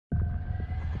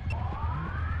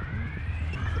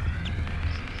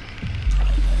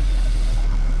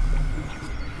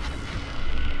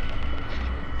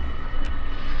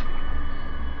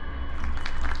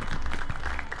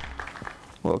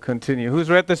continue. Who's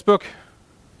read this book?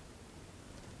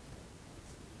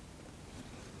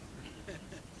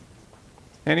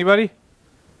 Anybody?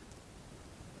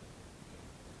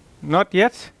 Not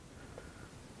yet?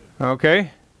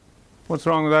 Okay. What's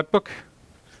wrong with that book?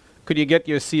 Could you get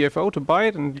your CFO to buy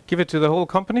it and give it to the whole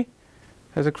company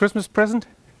as a Christmas present?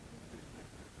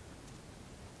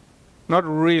 Not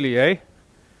really, eh?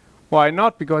 Why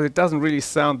not? Because it doesn't really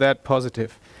sound that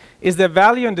positive. Is there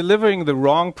value in delivering the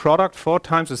wrong product 4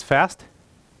 times as fast?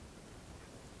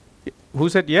 Who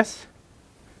said yes?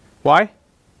 Why?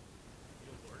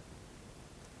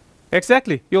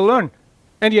 Exactly, you'll learn.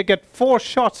 And you get 4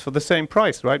 shots for the same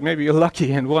price, right? Maybe you're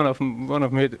lucky and one of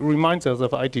them it reminds us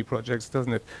of IT projects,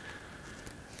 doesn't it?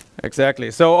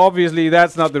 Exactly. So obviously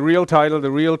that's not the real title.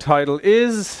 The real title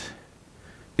is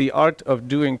The Art of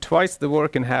Doing Twice the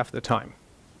Work in Half the Time.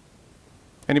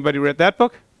 Anybody read that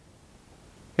book?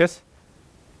 Yes?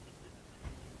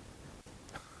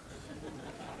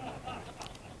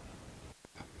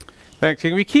 Thanks.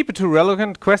 Can we keep it to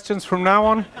relevant questions from now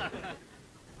on?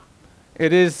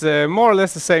 It is more or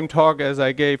less the same talk as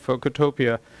I gave for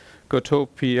GOTOPIA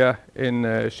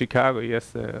in Chicago.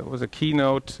 Yes, it was a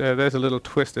keynote. There's a little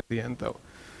twist at the end, though.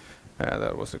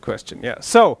 That was the question. Yeah.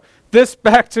 So this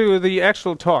back to the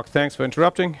actual talk. Thanks for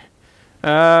interrupting.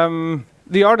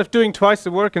 The Art of Doing Twice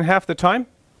the Work in Half the Time.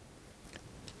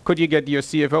 Could you get your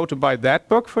CFO to buy that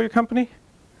book for your company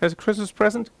as a Christmas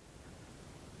present?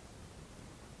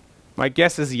 My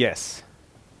guess is yes.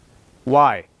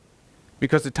 Why?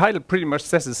 Because the title pretty much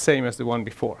says the same as the one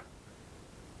before.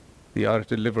 The Art of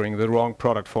Delivering the Wrong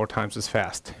Product 4 times as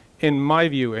fast. In my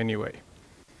view, anyway.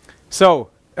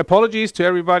 So, apologies to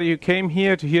everybody who came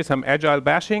here to hear some Agile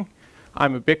bashing.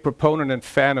 I'm a big proponent and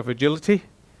fan of agility.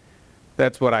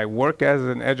 That's what I work as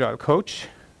an Agile coach.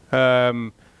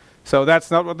 So that's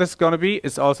not what this is going to be.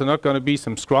 It's also not going to be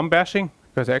some Scrum bashing,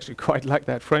 because I actually quite like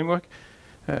that framework,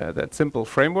 that simple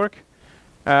framework.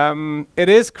 It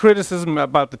is criticism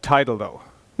about the title, though.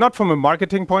 Not from a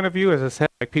marketing point of view, as I said,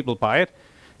 like people buy it.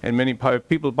 And many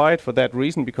people buy it for that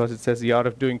reason, because it says the art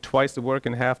of doing twice the work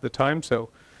in half the time, so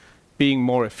being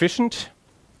more efficient.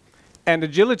 And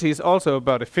agility is also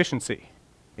about efficiency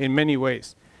in many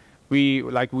ways. We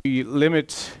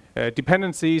limit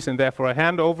dependencies and therefore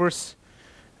handovers.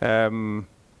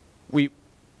 We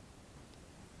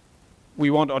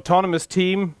want autonomous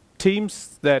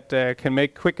teams that can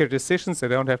make quicker decisions. They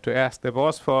don't have to ask their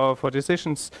boss for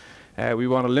decisions. We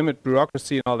want to limit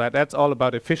bureaucracy and all that. That's all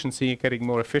about efficiency, getting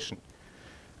more efficient.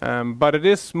 But it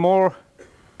is more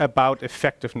about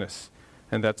effectiveness,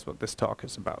 and that's what this talk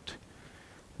is about.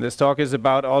 This talk is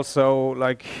about also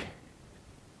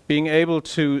being able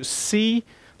to see,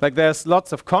 there's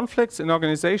lots of conflicts in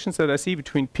organizations that I see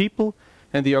between people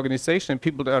and the organization, and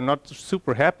people that are not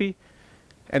super happy.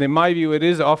 And in my view, it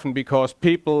is often because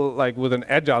people with an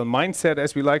agile mindset,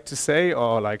 as we like to say,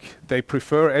 or they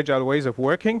prefer agile ways of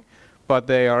working, but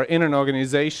they are in an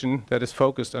organization that is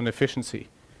focused on efficiency,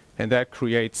 and that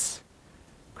creates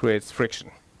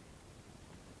friction.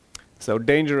 So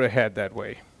danger ahead that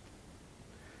way.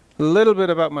 A little bit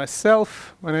about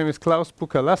myself. My name is Klaus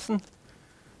Bucka-Lassen.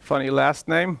 Funny last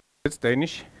name. It's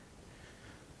Danish.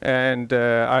 And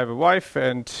I have a wife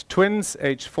and twins,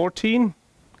 age 14.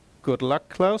 Good luck,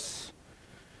 Klaus.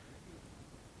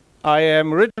 I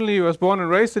was born and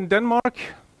raised in Denmark.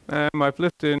 I've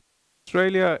lived in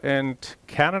Australia and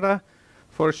Canada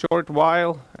for a short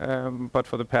while, but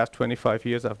for the past 25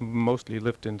 years I've mostly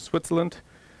lived in Switzerland.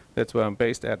 That's where I'm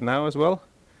based at now as well.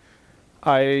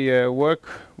 I work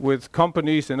with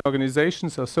companies and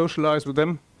organizations, I socialize with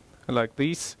them, like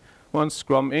these ones,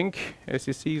 Scrum Inc., as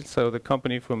you see, so the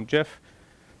company from Jeff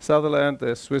Sutherland,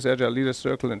 the Swiss Agile Leaders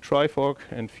Circle, and Trifork,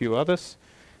 and a few others.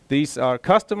 These are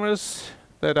customers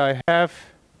that I have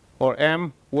or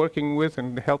am working with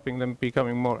and helping them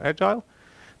becoming more agile.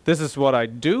 This is what I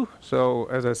do. So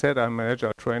as I said, I'm an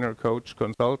agile trainer, coach,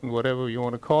 consultant, whatever you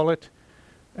want to call it.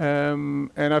 And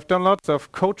I've done lots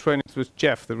of co-trainings with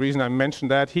Jeff. The reason I mention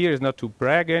that here is not to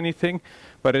brag anything,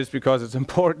 but it's because it's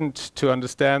important to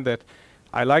understand that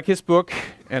I like his book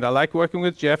and I like working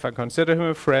with Jeff. I consider him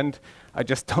a friend. I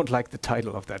just don't like the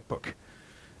title of that book,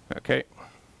 okay?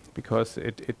 Because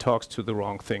it talks to the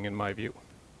wrong thing in my view.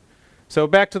 So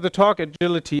back to the talk,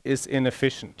 agility is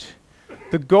inefficient.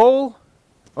 The goal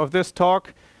of this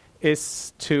talk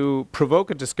is to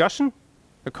provoke a discussion,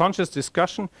 a conscious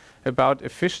discussion about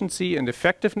efficiency and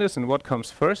effectiveness and what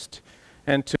comes first,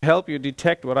 and to help you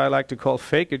detect what I like to call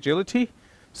fake agility.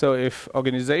 So if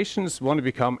organizations want to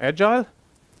become agile,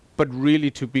 but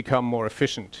really to become more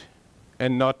efficient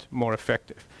and not more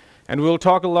effective. And we'll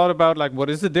talk a lot about what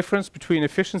is the difference between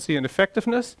efficiency and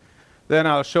effectiveness. Then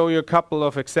I'll show you a couple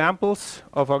of examples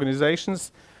of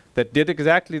organizations that did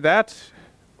exactly that,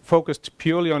 focused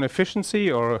purely on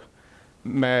efficiency or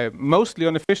mostly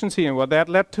on efficiency and what that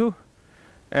led to.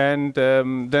 And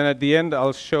then at the end,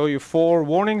 I'll show you 4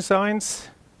 warning signs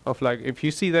of, like, if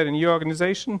you see that in your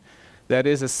organization, that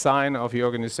is a sign of your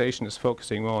organization is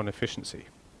focusing more on efficiency.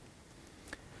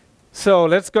 So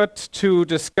let's get to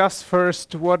discuss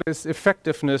first what is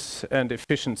effectiveness and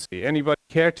efficiency. Anybody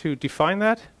care to define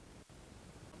that?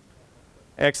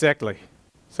 Exactly.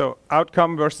 So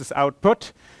outcome versus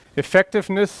output.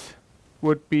 Effectiveness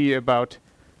would be about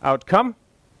outcome,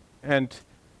 and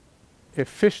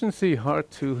efficiency,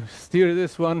 hard to steer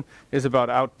this one, is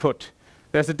about output.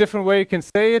 There's a different way you can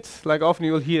say it, like often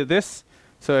you'll hear this.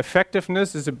 So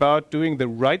effectiveness is about doing the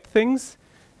right things,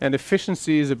 and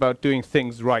efficiency is about doing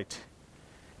things right.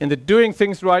 In the doing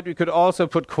things right, we could also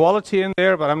put quality in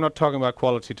there, but I'm not talking about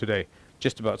quality today,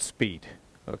 just about speed,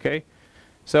 okay?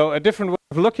 So a different way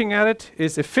of looking at it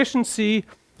is efficiency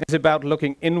is about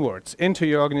looking inwards, into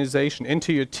your organization,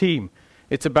 into your team.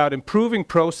 It's about improving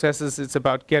processes. It's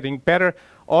about getting better,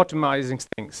 optimizing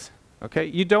things. Okay?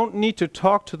 You don't need to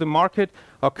talk to the market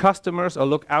or customers or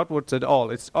look outwards at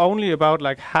all. It's only about,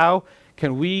 like, how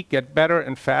can we get better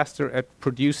and faster at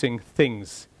producing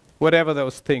things, whatever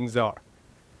those things are.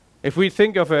 If we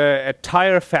think of a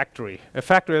tire factory, a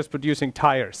factory that's producing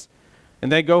tires,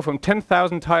 and they go from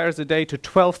 10,000 tires a day to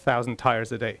 12,000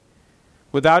 tires a day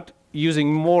without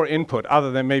using more input other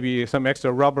than maybe some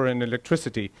extra rubber and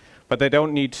electricity, but they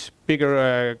don't need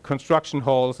bigger construction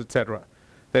halls, etc.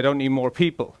 They don't need more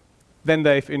people. Then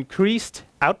they've increased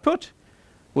output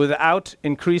without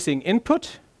increasing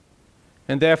input,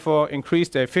 and therefore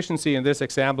increased their efficiency in this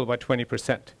example by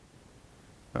 20%.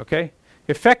 Okay?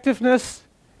 Effectiveness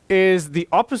is the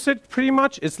opposite pretty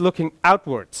much. It's looking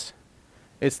outwards.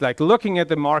 It's like looking at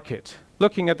the market,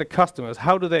 looking at the customers.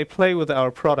 How do they play with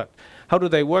our product? How do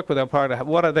they work with our product?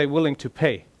 What are they willing to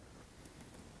pay?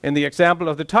 In the example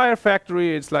of the tire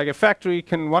factory, it's like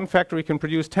one factory can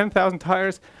produce 10,000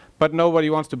 tires, but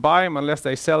nobody wants to buy them unless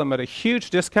they sell them at a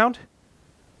huge discount,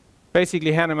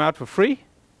 basically hand them out for free.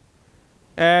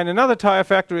 And another tire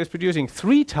factory is producing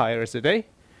 3 tires a day,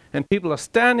 and people are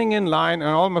standing in line and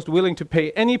almost willing to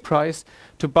pay any price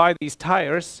to buy these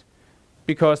tires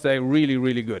because they're really,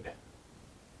 really good.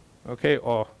 Okay,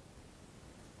 or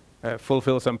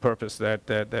fulfill some purpose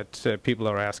that people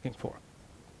are asking for.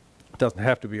 It doesn't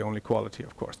have to be only quality,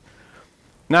 of course.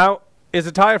 Now, is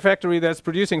a tire factory that's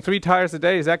producing 3 tires a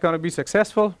day, is that going to be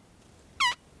successful?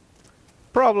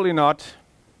 Probably not,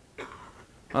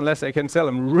 unless they can sell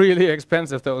them really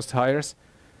expensive, those tires.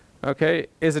 Okay,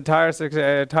 is a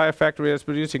tire factory that's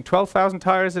producing 12,000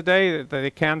 tires a day that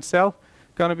they can't sell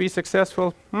going to be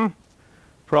successful?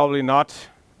 Probably not.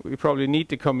 We probably need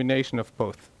the combination of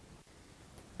both.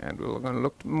 And we're going to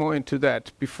look more into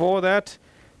that. Before that,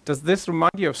 does this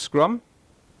remind you of Scrum?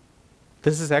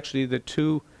 This is actually the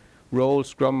 2 roles,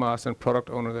 Scrum Master and Product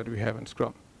Owner, that we have in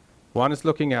Scrum. One is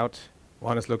looking out,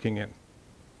 one is looking in.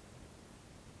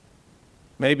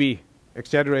 Maybe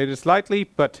exaggerated slightly,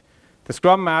 but the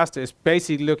Scrum Master is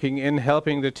basically looking in,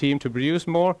 helping the team to produce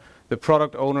more. The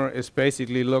Product Owner is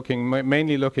basically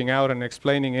mainly looking out and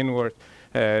explaining inward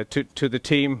to the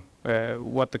team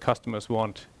what the customers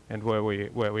want and where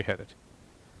we headed.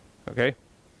 Okay?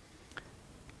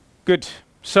 Good.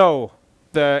 So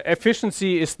the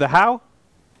efficiency is the how,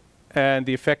 and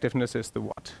the effectiveness is the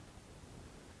what.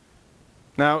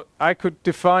 Now, I could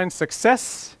define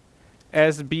success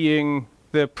as being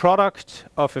the product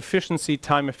of efficiency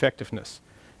time effectiveness.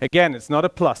 Again, it's not a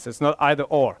plus, it's not either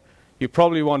or. You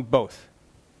probably want both,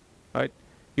 right?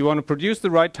 You want to produce the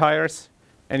right tires,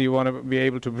 and you want to be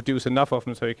able to produce enough of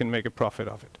them so you can make a profit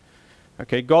of it.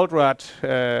 Okay,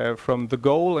 Goldratt from The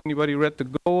Goal. Anybody read The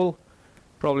Goal?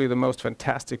 Probably the most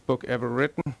fantastic book ever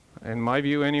written, in my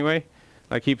view anyway.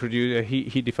 Like he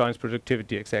defines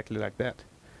productivity exactly like that.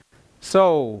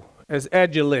 So, as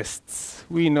agilists,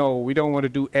 we know we don't want to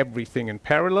do everything in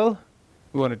parallel.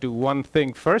 We want to do one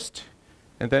thing first,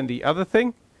 and then the other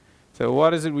thing. So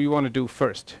what is it we want to do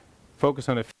first? Focus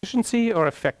on efficiency or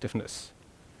effectiveness?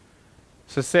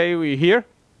 So say we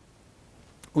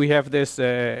have this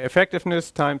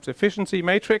effectiveness times efficiency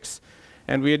matrix,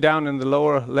 and we are down in the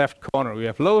lower left corner. We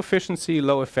have low efficiency,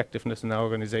 low effectiveness in our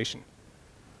organization.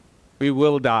 We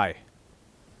will die.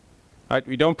 Right?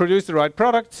 We don't produce the right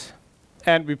products,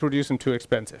 and we produce them too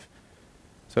expensive.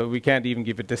 So we can't even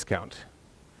give a discount.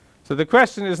 So the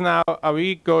question is now, are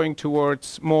we going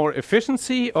towards more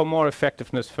efficiency or more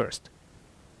effectiveness first?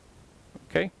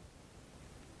 Okay.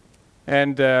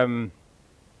 And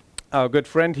our good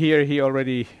friend here, he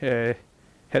already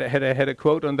had a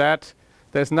quote on that.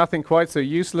 There's nothing quite so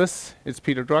useless, it's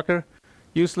Peter Drucker,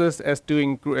 useless as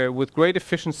doing with great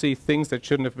efficiency things that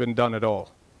shouldn't have been done at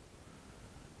all.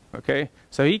 Okay,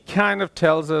 so he kind of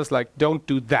tells us like, don't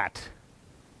do that.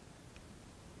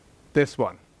 This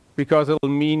one, because it'll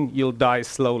mean you'll die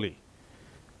slowly.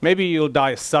 Maybe you'll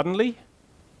die suddenly,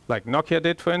 like Nokia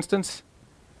did, for instance.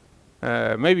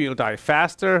 Maybe you'll die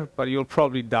faster, but you'll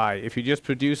probably die if you just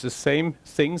produce the same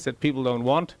things that people don't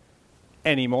want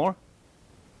anymore.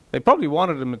 They probably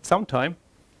wanted them at some time,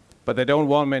 but they don't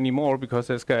want them anymore because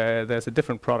there's a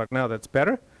different product now that's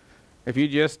better. If you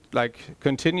just like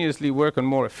continuously work on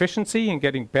more efficiency and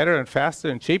getting better and faster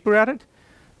and cheaper at it,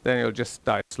 then you'll just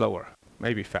die slower,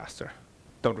 maybe faster.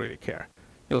 Don't really care.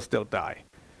 You'll still die.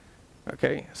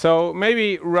 Okay, so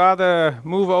maybe rather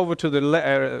move over to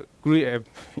the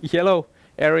yellow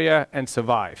area and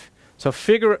survive. So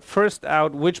figure first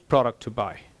out which product to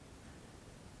buy.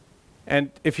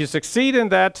 And if you succeed in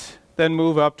that, then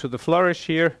move up to the flourish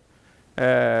here,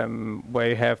 where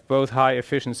you have both high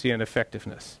efficiency and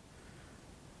effectiveness.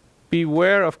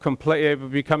 Beware of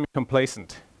becoming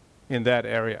complacent in that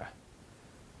area.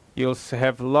 You'll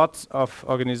have lots of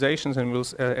organizations, and we'll,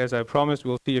 as I promised,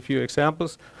 we'll see a few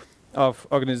examples of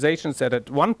organizations that at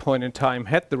one point in time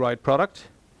had the right product,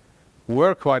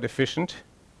 were quite efficient,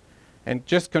 and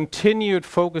just continued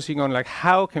focusing on like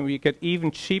how can we get even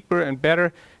cheaper and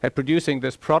better at producing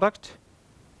this product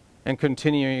and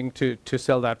continuing to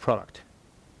sell that product.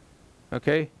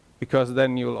 Okay? Because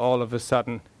then you'll all of a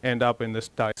sudden end up in this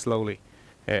die slowly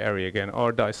area again,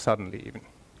 or die suddenly even.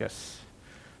 Yes.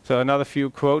 So another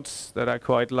few quotes that I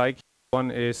quite like.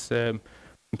 One is from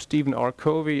Stephen R.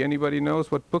 Covey. Anybody knows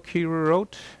what book he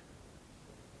wrote?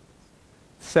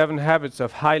 7 Habits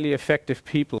of Highly Effective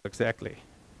People, exactly.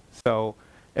 So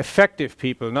effective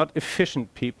people, not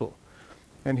efficient people.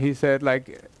 And he said,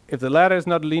 like, if the ladder is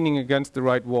not leaning against the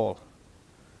right wall,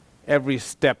 every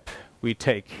step we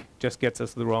take just gets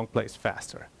us to the wrong place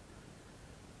faster.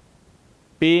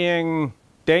 Being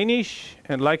Danish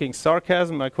and liking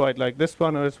sarcasm, I quite like this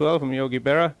one as well from Yogi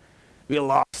Berra. We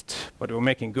lost, but we're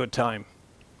making good time.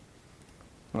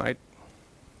 Right?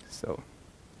 So,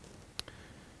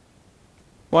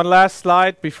 one last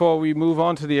slide before we move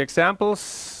on to the examples.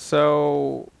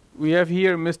 So, we have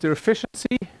here Mr.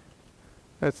 Efficiency.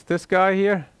 That's this guy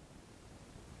here.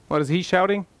 What is he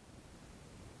shouting?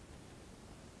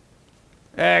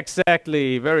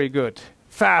 Exactly, very good.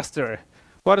 Faster.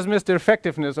 What is Mr.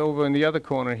 Effectiveness over in the other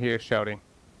corner here shouting?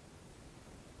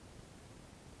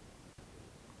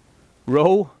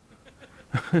 Row.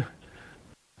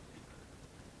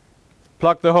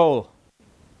 Plug the hole.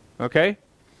 Okay?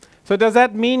 So does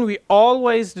that mean we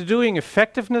always doing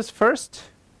effectiveness first?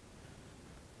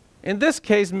 In this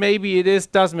case, maybe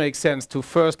it does make sense to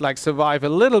first like survive a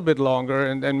little bit longer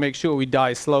and make sure we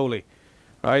die slowly.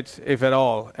 Right, if at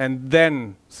all, and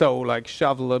then like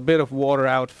shovel a bit of water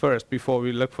out first before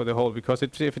we look for the hole, because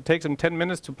if it takes them 10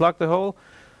 minutes to plug the hole,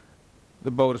 the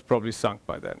boat is probably sunk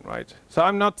by then, right? So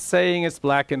I'm not saying it's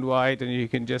black and white and you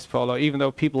can just follow, even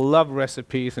though people love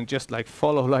recipes and just like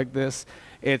follow like this,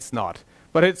 it's not.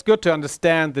 But it's good to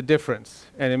understand the difference,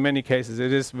 and in many cases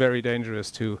it is very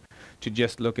dangerous to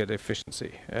just look at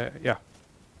efficiency. Yeah.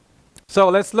 So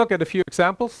let's look at a few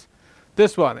examples.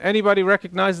 This one, anybody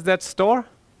recognizes that store?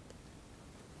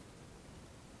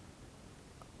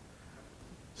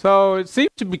 So it seems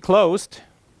to be closed.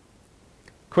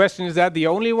 Question, is that the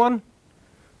only one?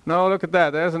 No, look at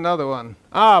that, there's another one.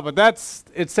 Ah, but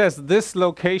it says this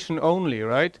location only,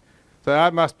 right? So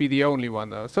that must be the only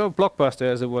one though. So Blockbuster,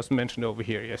 as it was mentioned over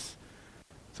here, yes.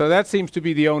 So that seems to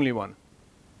be the only one.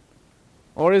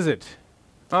 Or is it?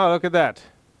 Oh, look at that.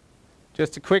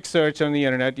 Just a quick search on the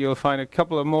internet, you'll find a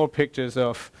couple of more pictures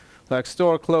of like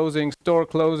store closing, store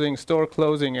closing, store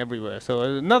closing everywhere. So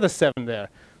another 7 there.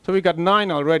 So we got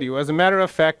 9 already. As a matter of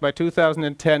fact, by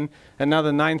 2010,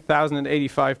 another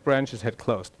 9,085 branches had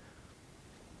closed.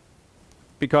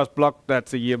 Because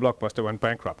that's the year Blockbuster went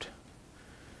bankrupt.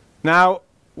 Now,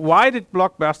 why did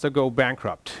Blockbuster go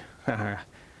bankrupt?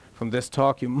 From this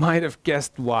talk, you might have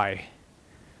guessed why.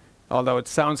 Although it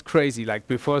sounds crazy, like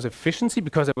because efficiency,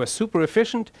 because it was super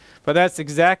efficient, but that's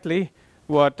exactly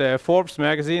what Forbes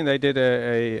magazine, they did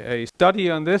a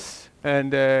study on this,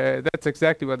 and that's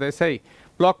exactly what they say.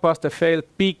 Blockbuster failed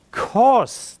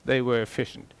because they were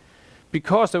efficient,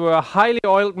 because they were a highly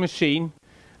oiled machine,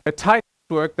 a tight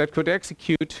network that could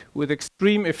execute with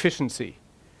extreme efficiency.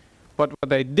 But what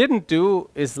they didn't do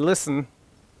is listen,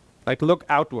 like look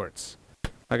outwards.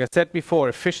 Like I said before,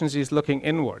 efficiency is looking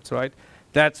inwards, right?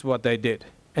 That's what they did,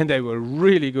 and they were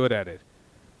really good at it.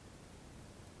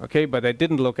 Okay, but they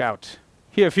didn't look out.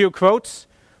 Here a few quotes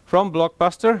from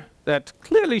Blockbuster. that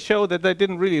clearly show that they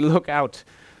didn't really look out.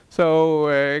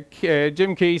 So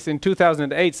Jim Keyes in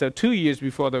 2008, so 2 years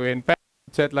before they went back,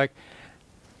 said like,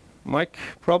 mic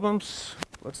problems,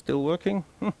 what's still working?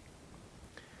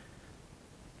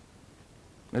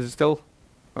 Is it still?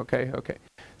 Okay, okay.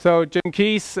 So Jim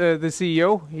Keyes, the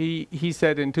CEO, he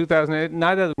said in 2008,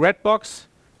 neither Redbox,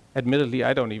 admittedly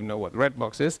I don't even know what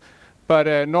Redbox is, but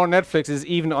nor Netflix is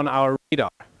even on our radar.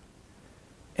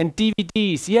 And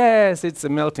DVDs, yes, it's a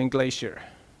melting glacier,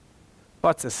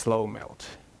 but it's a slow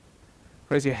melt.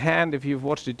 Raise your hand if you've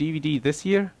watched a DVD this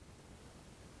year.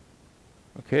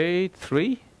 Okay,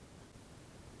 3.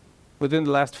 Within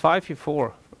the last 5 years,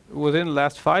 4. Within the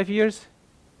last 5 years?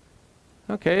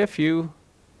 Okay, a few.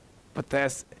 But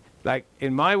that's, like,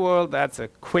 in my world, that's a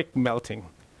quick melting.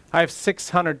 I have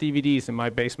 600 DVDs in my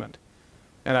basement,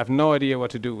 and I have no idea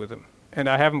what to do with them. And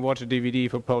I haven't watched a DVD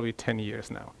for probably 10 years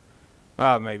now.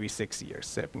 Well, maybe 6 years,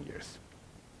 7 years.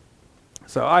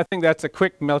 So I think that's a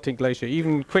quick melting glacier,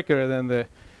 even quicker than the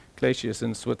glaciers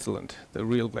in Switzerland, the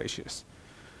real glaciers.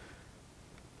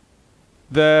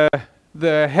 The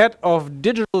head of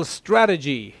digital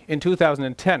strategy in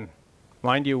 2010,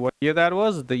 mind you what year that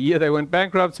was, the year they went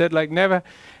bankrupt, said like never,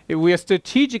 we are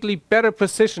strategically better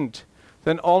positioned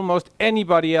than almost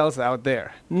anybody else out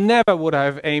there. Never would I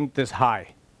have aimed this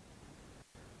high.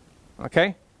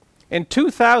 Okay? In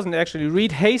 2000, actually,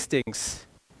 Reed Hastings,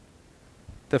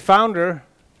 the founder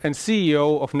and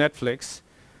CEO of Netflix,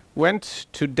 went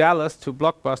to Dallas to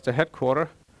Blockbuster headquarters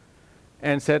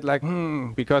and said like,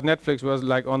 because Netflix was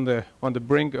like on the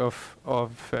brink of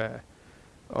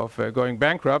going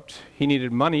bankrupt, he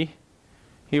needed money.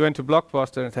 He went to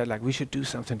Blockbuster and said like, we should do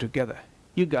something together.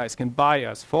 You guys can buy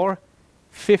us for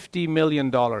 $50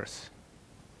 million.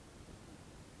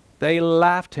 They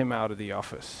laughed him out of the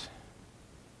office.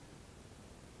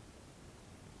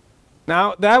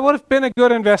 Now, that would have been a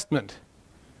good investment.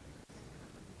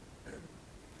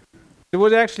 It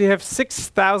would actually have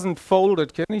 6,000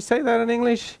 folded, can you say that in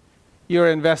English? Your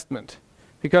investment.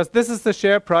 Because this is the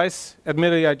share price.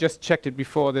 Admittedly, I just checked it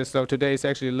before this, so today it's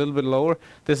actually a little bit lower.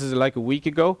 This is like a week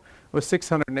ago. It was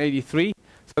 683.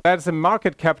 So that's a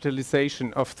market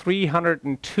capitalization of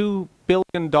 $302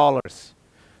 billion.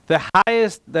 The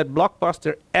highest that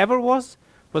Blockbuster ever was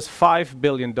 $5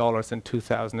 billion in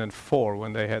 2004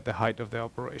 when they had the height of their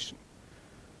operation.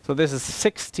 So this is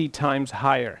 60 times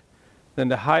higher than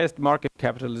the highest market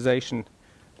capitalization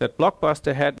that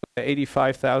Blockbuster had with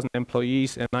 85,000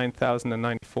 employees and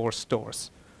 9,094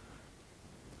 stores.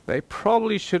 They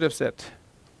probably should have said,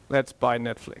 let's buy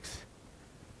Netflix.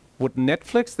 Would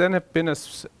Netflix then have been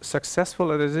as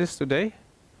successful as it is today?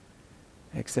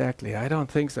 Exactly, I don't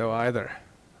think so either.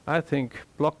 I think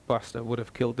Blockbuster would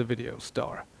have killed the video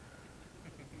star.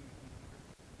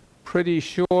 Pretty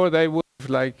sure they would have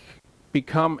like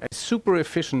become a super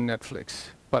efficient Netflix,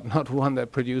 but not one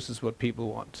that produces what people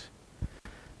want.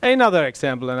 Another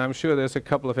example, and I'm sure there's a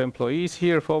couple of employees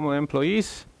here, former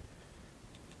employees.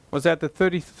 Was that the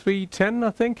 3310,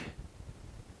 I think?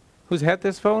 Who's had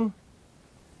this phone?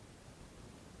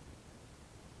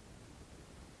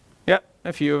 Yeah,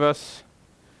 a few of us.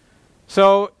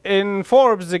 So in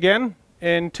Forbes again,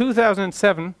 in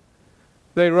 2007,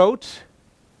 they wrote,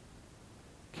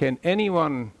 can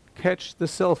anyone catch the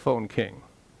cell phone king?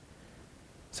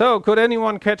 So could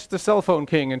anyone catch the cell phone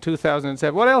king in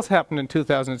 2007? What else happened in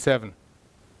 2007?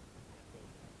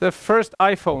 The first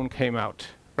iPhone came out,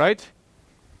 right?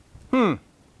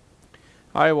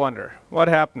 I wonder, what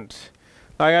happened?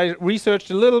 I researched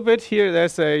a little bit here.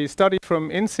 There's a study from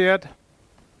INSEAD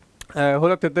who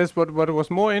looked at this. What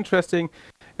was more interesting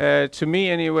to me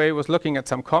anyway was looking at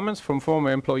some comments from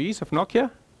former employees of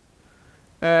Nokia.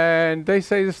 And they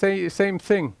say the same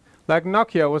thing. Like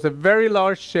Nokia was a very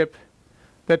large ship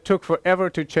that took forever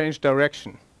to change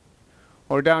direction.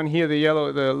 Or down here,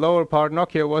 the lower part,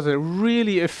 Nokia was a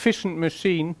really efficient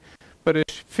machine, but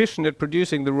efficient at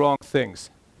producing the wrong things.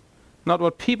 Not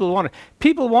what people wanted.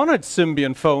 People wanted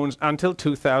Symbian phones until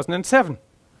 2007.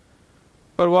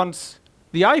 But once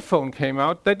the iPhone came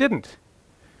out, they didn't.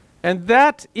 And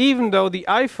that, even though the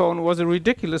iPhone was a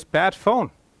ridiculous bad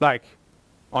phone, like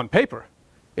on paper.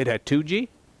 It had 2G.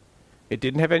 It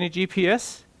didn't have any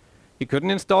GPS. You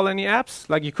couldn't install any apps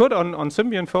like you could on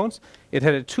Symbian phones. It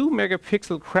had a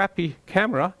 2-megapixel crappy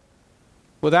camera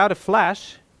without a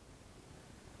flash.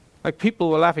 Like people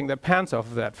were laughing their pants off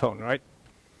of that phone, right?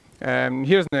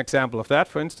 Here's an example of that,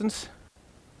 for instance.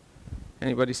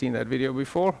 Anybody seen that video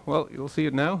before? Well, you'll see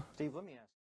it now. Steve, let me ask.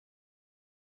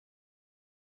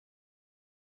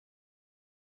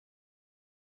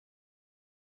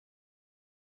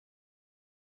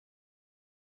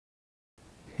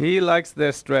 He likes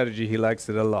their strategy. He likes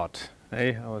it a lot.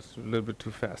 Hey, I was a little bit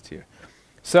too fast here.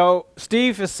 So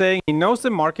Steve is saying he knows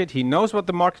the market. He knows what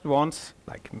the market wants,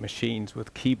 like machines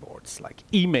with keyboards, like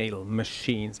email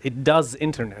machines. It does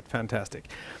internet. Fantastic.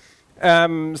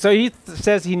 So he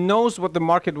says he knows what the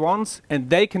market wants, and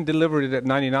they can deliver it at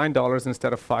 $99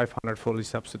 instead of $500 fully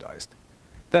subsidized.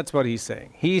 That's what he's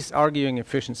saying. He's arguing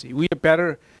efficiency. We are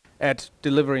better at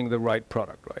delivering the right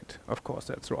product, right? Of course,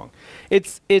 that's wrong.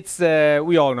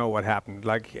 We all know what happened.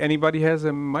 Like, anybody has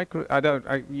a micro,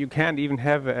 you can't even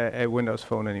have a Windows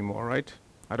phone anymore, right?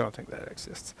 I don't think that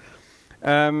exists.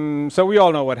 So we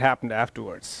all know what happened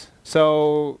afterwards.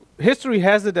 So history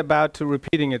has it about to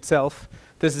repeating itself.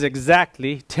 This is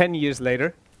exactly 10 years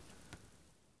later.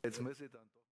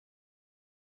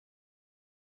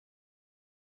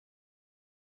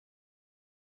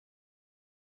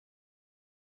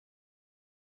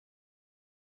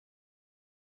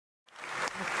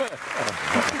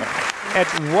 At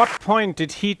what point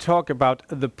did he talk about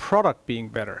the product being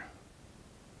better?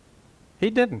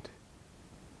 He didn't.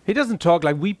 He doesn't talk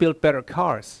like we build better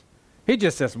cars. He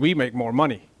just says we make more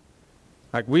money.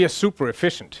 Like we are super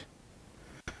efficient.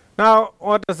 Now,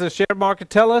 what does the share market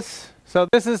tell us? So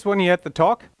this is when he had the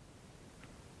talk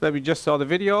that we just saw the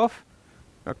video of,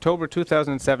 October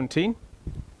 2017.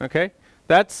 Okay,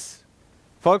 that's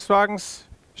Volkswagen's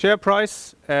share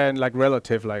price and like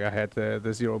relative, like I had the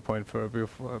 0 point for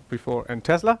before, and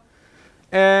Tesla.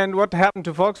 And what happened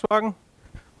to Volkswagen?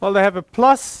 Well, they have a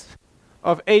plus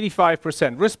of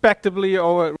 85%, respectively.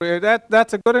 Over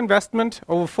that's a good investment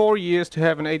over 4 years to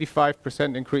have an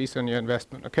 85% increase on your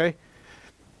investment. Okay.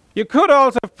 You could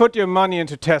also have put your money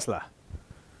into Tesla.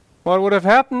 What would have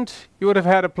happened? You would have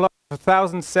had a plus of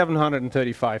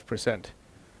 1,735%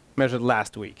 measured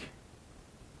last week.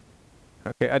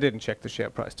 Okay, I didn't check the share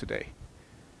price today.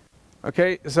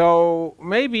 Okay, so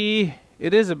maybe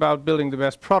it is about building the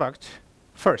best product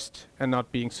first and not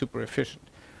being super efficient.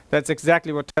 That's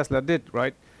exactly what Tesla did,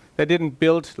 right? They didn't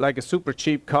build like a super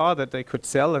cheap car that they could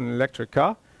sell, an electric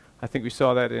car. I think we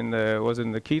saw that in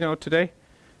the keynote today.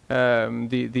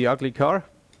 The ugly car.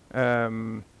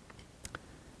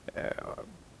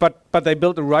 But they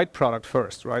built the right product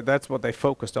first, right? That's what they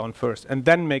focused on first, and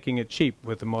then making it cheap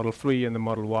with the Model 3 and the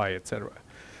Model Y, etc.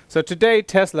 So today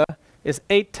Tesla is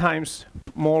 8 times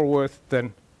more worth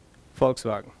than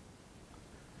Volkswagen.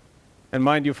 And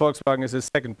mind you, Volkswagen is the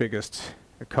second biggest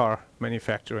car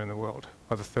manufacturer in the world,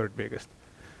 or the third biggest.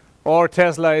 Or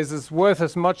Tesla is worth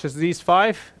as much as these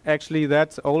 5. Actually,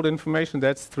 that's old information.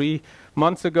 That's 3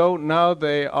 months ago. Now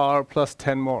they are plus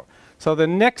 10 more. So the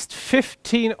next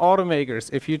 15 automakers,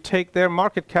 if you take their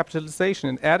market capitalization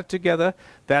and add it together,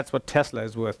 that's what Tesla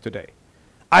is worth today.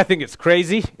 I think it's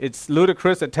crazy. It's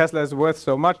ludicrous that Tesla is worth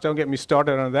so much. Don't get me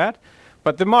started on that.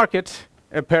 But the market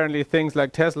apparently thinks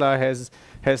like Tesla has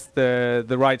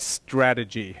the right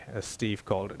strategy, as Steve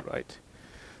called it, right?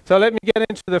 So let me get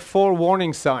into the 4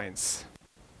 warning signs.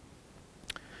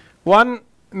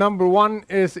 Number one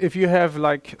is if you have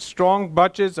like strong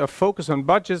budgets or focus on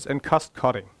budgets and cost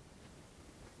cutting.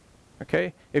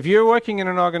 Okay, if you're working in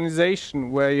an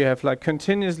organization where you have like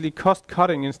continuously cost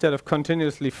cutting instead of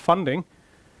continuously funding,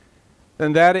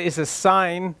 then that is a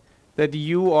sign that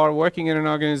you are working in an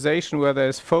organization where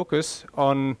there's focus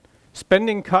on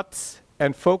spending cuts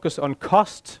and focus on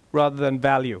cost rather than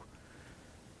value.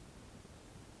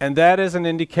 And that is an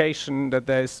indication that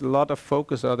there's a lot of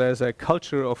focus, or there's a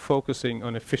culture of focusing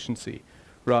on efficiency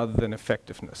rather than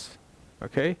effectiveness.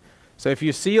 Okay? So if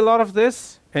you see a lot of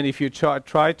this, and if you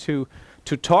try to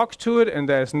talk to it, and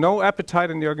there's no appetite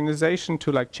in the organization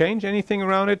to like change anything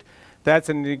around it, that's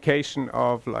an indication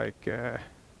of like,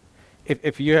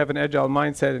 if you have an agile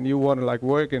mindset and you want to like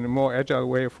work in a more agile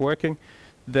way of working,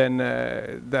 then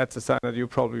that's a sign that you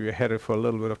probably be headed for a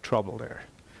little bit of trouble there.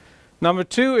 Number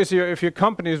 2 is if your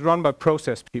company is run by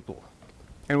process people.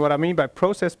 And what I mean by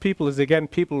process people is, again,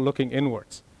 people looking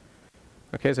inwards.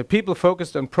 Okay, so people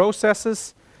focused on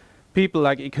processes. People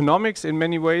like economics in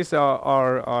many ways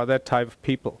are that type of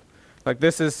people. Like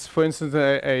this is, for instance,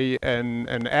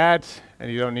 an ad,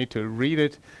 and you don't need to read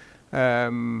it,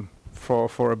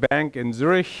 for a bank in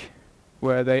Zurich,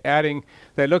 where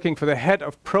they're looking for the head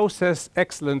of process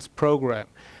excellence program.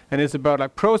 And it's about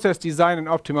like process design and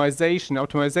optimization.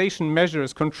 Optimization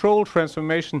measures control,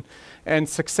 transformation, and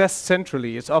success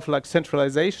centrally. It's often like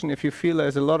centralization. If you feel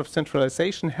there's a lot of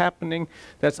centralization happening,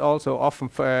 that's also often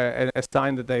a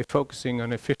sign that they're focusing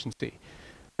on efficiency,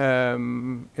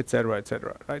 et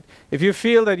cetera, right? If you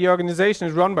feel that the organization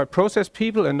is run by process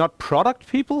people and not product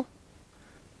people,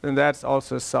 then that's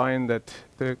also a sign that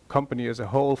the company as a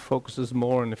whole focuses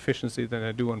more on efficiency than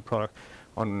they do on product,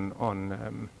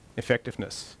 on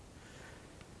effectiveness.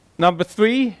 Number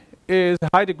 3 is a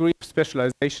high degree of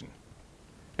specialization.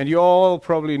 And you all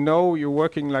probably know you're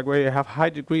working like where you have high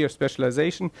degree of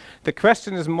specialization. The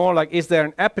question is more like, is there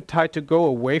an appetite to go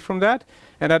away from that?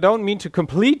 And I don't mean to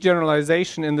complete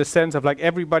generalization in the sense of like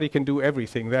everybody can do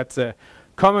everything. That's a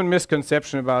common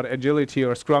misconception about agility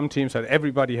or Scrum teams, that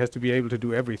everybody has to be able to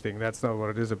do everything. That's not what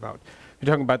it is about. We're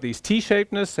talking about these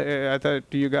T-shapedness.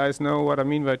 Do you guys know what I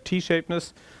mean by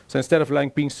T-shapedness? So instead of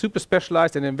like being super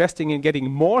specialized and investing in getting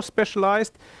more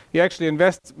specialized, you actually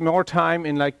invest more time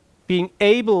in like being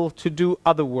able to do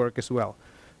other work as well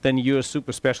than your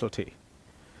super specialty.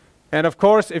 And of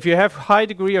course, if you have high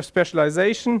degree of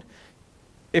specialization,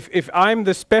 if I'm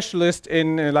the specialist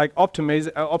in like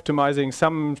optimizing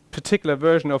some particular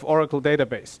version of Oracle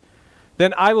database,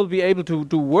 then I will be able to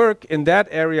do work in that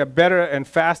area better and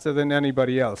faster than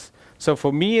anybody else. So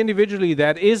for me individually,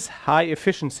 that is high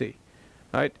efficiency,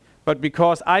 right? But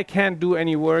because I can't do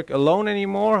any work alone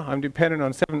anymore, I'm dependent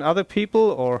on 7 other people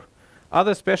or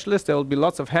other specialists, there will be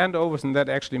lots of handovers, and that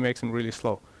actually makes them really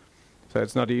slow. So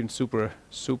it's not even super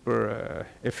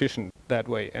efficient that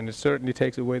way, and it certainly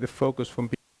takes away the focus from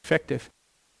being effective,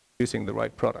 using the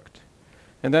right product.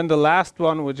 And then the last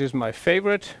one, which is my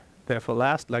favorite, therefore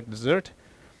last, like dessert,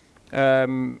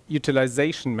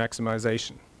 utilization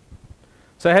maximization.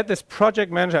 So I had this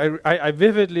project manager, I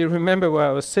vividly remember where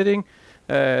I was sitting,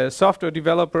 software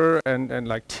developer and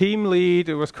like team lead,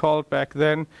 it was called back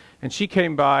then, and she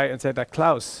came by and said, like,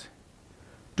 Klaus,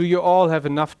 do you all have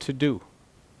enough to do?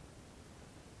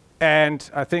 And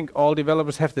I think all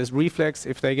developers have this reflex.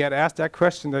 If they get asked that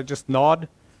question, they just nod.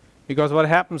 Because what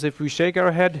happens if we shake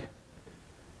our head?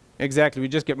 Exactly, we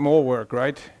just get more work,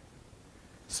 right?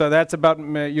 So that's about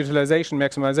utilization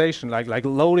maximization, like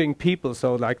loading people,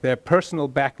 so like their personal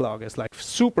backlog is like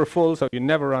super full, so you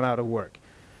never run out of work.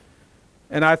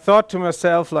 And I thought to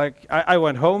myself, like, I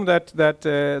went home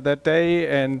that day,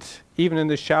 and even in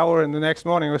the shower and the next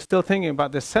morning, I was still thinking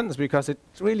about this sentence because it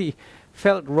really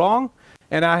felt wrong.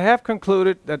 And I have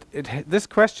concluded that this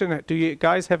question, do you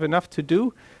guys have enough to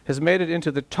do, has made it into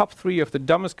the top 3 of the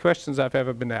dumbest questions I've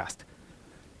ever been asked.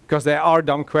 Because there are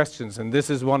dumb questions, and this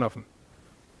is one of them.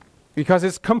 Because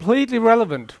it's completely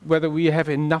relevant whether we have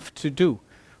enough to do.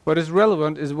 What is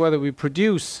relevant is whether we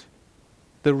produce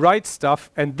the right stuff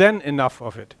and then enough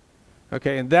of it.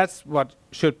 Okay, and that's what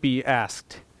should be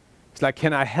asked. It's like,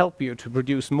 can I help you to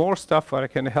produce more stuff, or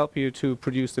can I help you to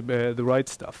produce the right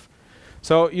stuff?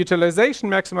 So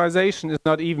utilization maximization is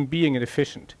not even being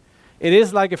inefficient. It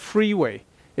is like a freeway.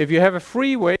 If you have a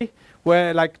freeway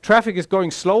where like traffic is going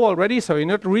slow already, so you're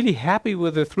not really happy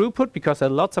with the throughput because there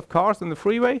are lots of cars on the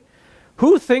freeway,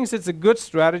 who thinks it's a good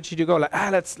strategy to go like,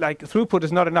 let's like throughput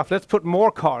is not enough, let's put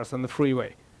more cars on the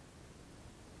freeway?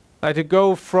 Like to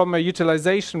go from a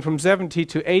utilization from 70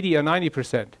 to 80 or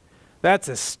 90%. That's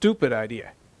a stupid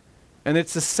idea. And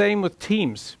it's the same with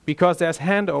teams, because there's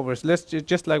handovers. Let's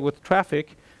just like with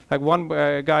traffic, like one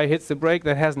guy hits the brake,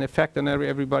 that has an effect on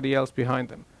everybody else behind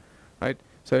them, right?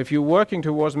 So if you're working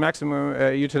towards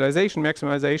maximum utilization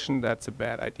maximization, that's a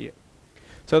bad idea.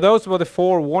 So those were the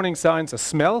 4 warning signs or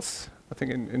smells. I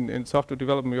think in software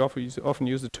development we often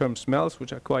use the term smells,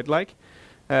 which I quite like.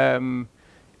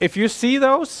 If you see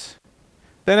those,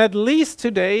 then at least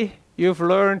today you've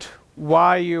learned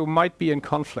why you might be in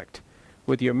conflict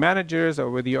with your managers or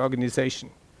with your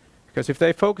organization. Because if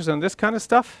they focus on this kind of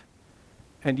stuff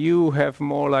and you have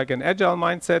more like an agile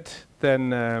mindset, then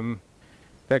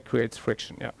that creates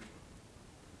friction. Yeah.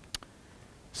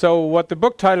 So what the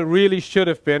book title really should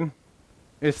have been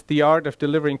is The Art of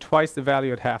Delivering Twice the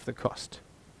Value at Half the Cost.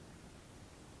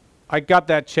 I got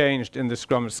that changed in the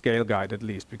Scrum Scale Guide at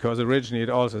least, because originally it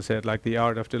also said like the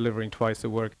art of delivering twice the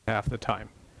work at half the time.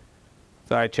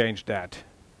 So I changed that,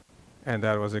 and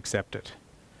that was accepted.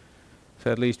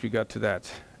 So at least we got to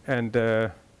that. And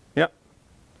yeah.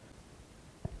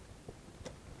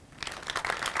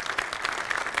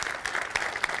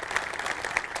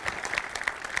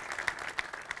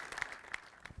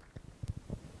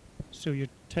 So you're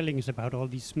telling us about all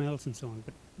these smells and so on,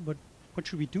 but what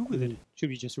should we do with it? Should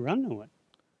we just run or what?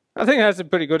 I think that's a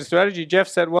pretty good strategy. Jeff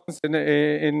said once in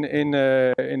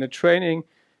a training,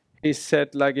 he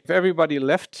said like if everybody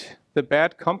left the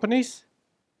bad companies,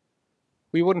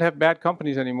 we wouldn't have bad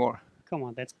companies anymore. Come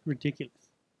on, that's ridiculous.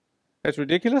 That's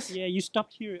ridiculous? Yeah, you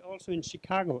stopped here also in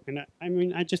Chicago, and I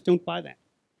mean, I just don't buy that.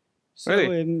 So,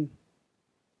 really?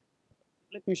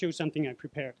 Let me show you something I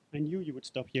prepared. I knew you would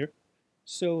stop here.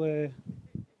 So,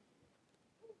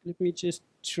 let me just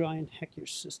try and hack your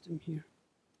system here.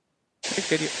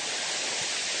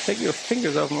 Take your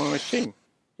fingers off my machine.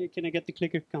 Here, can I get the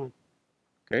clicker? Come on.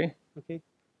 Okay. Okay.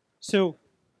 So,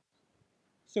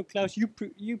 So Klaus,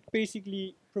 you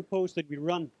basically propose that we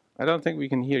run. I don't think we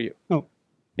can hear you. Oh.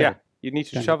 Yeah, you need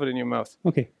to Done. shove it in your mouth.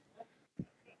 Okay.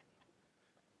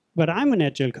 But I'm an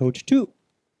agile coach too.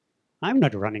 I'm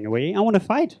not running away. I want to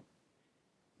fight.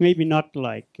 Maybe not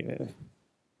like,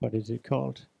 what is it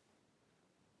called?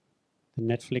 The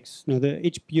Netflix, no, the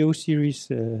HBO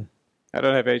series. I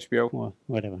don't have HBO. Or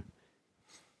whatever.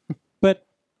 But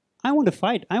I want to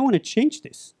fight. I want to change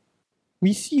this.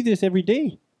 We see this every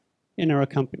day in our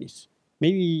companies.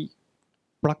 Maybe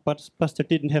Blockbuster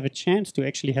didn't have a chance to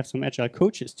actually have some agile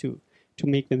coaches to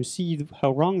make them see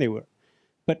how wrong they were.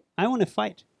 But I want to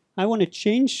fight. I want to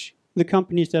change the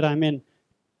companies that I'm in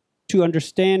to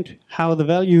understand how the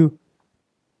value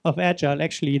of agile,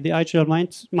 actually the agile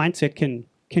mindset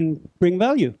can bring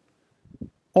value.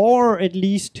 Or at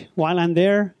least while I'm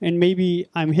there and maybe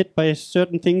I'm hit by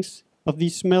certain things of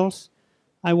these smells,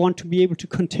 I want to be able to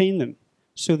contain them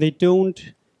so they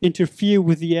don't interfere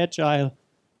with the agile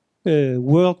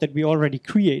world that we already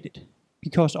created.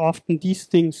 Because often these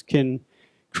things can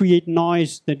create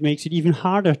noise that makes it even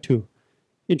harder to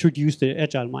introduce the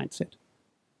agile mindset.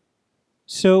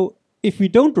 So if we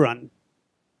don't run,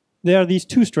 there are these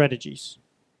two strategies.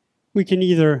 We can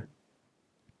either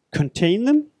contain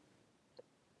them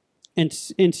and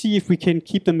see if we can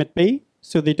keep them at bay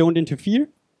so they don't interfere,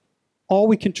 or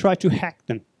we can try to hack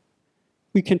them.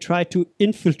 We can try to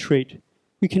infiltrate.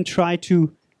 We can try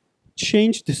to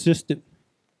change the system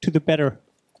to the better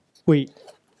way.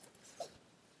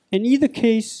 In either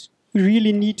case, we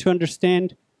really need to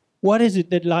understand what is it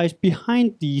that lies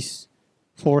behind these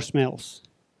four smells.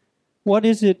 What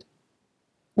is it?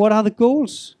 What are the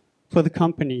goals for the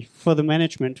company, for the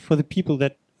management, for the people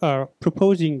that are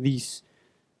proposing these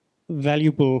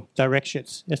valuable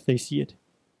directions as they see it?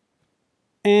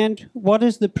 And what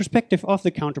is the perspective of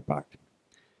the counterpart?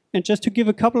 And just to give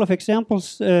a couple of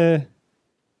examples,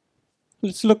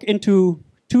 let's look into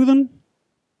them.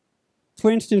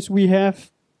 For instance, we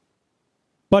have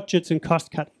budgets and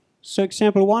cost cutting. So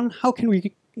example one, how can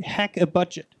we hack a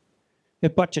budget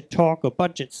talk or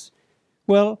budgets?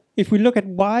 Well, if we look at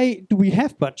why do we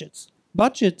have budgets?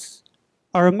 Budgets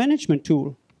are a management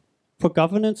tool for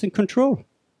governance and control,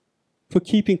 for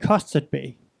keeping costs at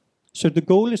bay. So the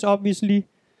goal is obviously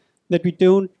that we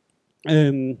don't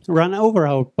run over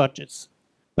our budgets.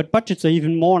 But budgets are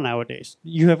even more nowadays.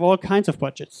 You have all kinds of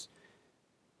budgets.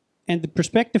 And the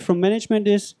perspective from management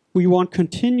is we want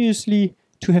continuously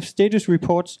to have status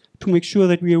reports to make sure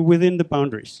that we are within the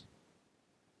boundaries.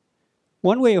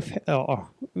 One way of,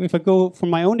 if I go from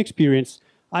my own experience,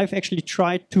 I've actually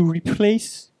tried to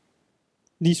replace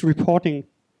these reporting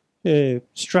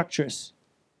structures.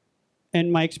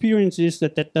 And my experience is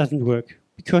that that doesn't work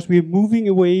because we're moving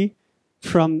away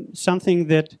from something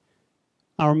that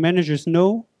our managers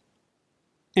know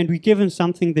and we give them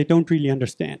something they don't really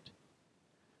understand.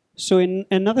 So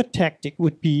another tactic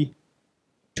would be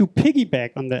to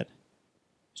piggyback on that,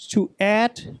 to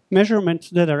add measurements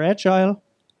that are agile,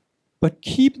 but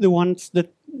keep the ones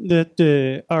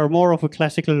that are more of a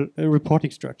classical reporting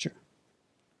structure.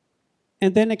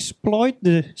 And then exploit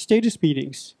the status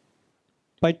meetings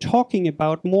by talking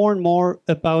about more and more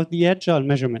about the agile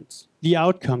measurements, the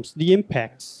outcomes, the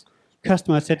impacts,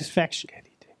 customer satisfaction,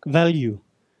 value,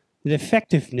 the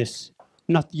effectiveness,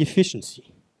 not the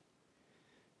efficiency.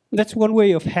 That's one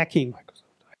way of hacking.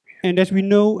 And as we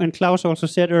know, and Klaus also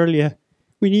said earlier,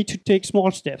 we need to take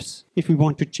small steps if we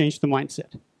want to change the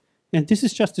mindset. And this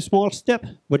is just a small step,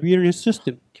 but we are in a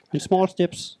system. And small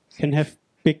steps can have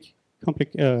big,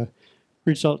 complex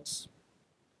results.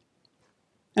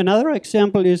 Another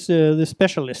example is the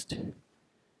specialist.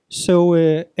 So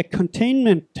a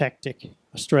containment tactic,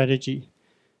 a strategy,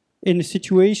 in a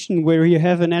situation where you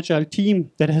have an agile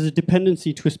team that has a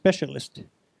dependency to a specialist.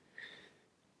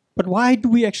 But why do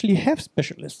we actually have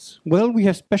specialists? Well, we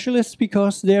have specialists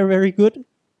because they're very good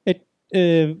at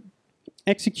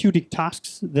executing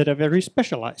tasks that are very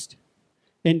specialized.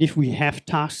 And if we have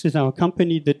tasks in our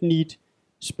company that need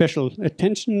special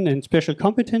attention and special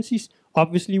competencies,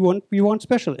 obviously we want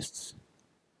specialists.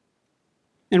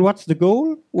 And what's the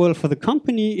goal? Well, for the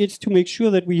company, it's to make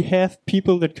sure that we have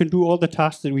people that can do all the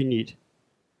tasks that we need.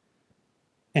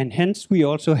 And hence, we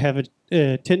also have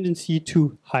a tendency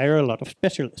to hire a lot of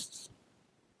specialists.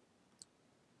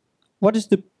 What is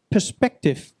the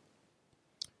perspective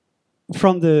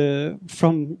from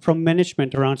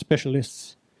management around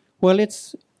specialists? Well,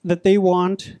 it's that they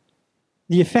want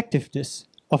the effectiveness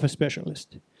of a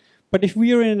specialist. But if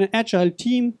we are in an agile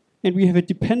team and we have a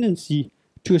dependency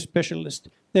to a specialist,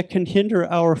 that can hinder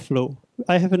our flow.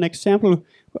 I have an example.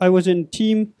 I was in a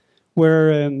team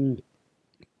where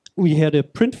we had a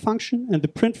print function, and the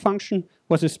print function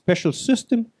was a special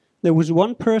system. There was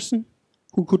one person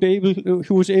who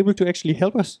was able to actually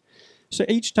help us. So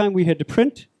each time we had a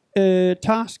print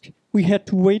task, we had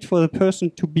to wait for the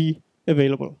person to be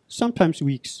available, sometimes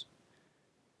weeks.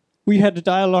 We had a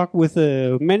dialogue with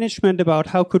management about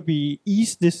how could we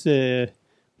ease this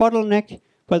bottleneck,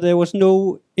 but there was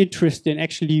no interest in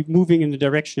actually moving in the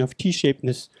direction of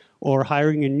T-shapedness or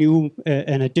hiring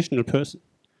an additional person.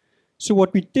 So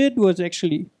what we did was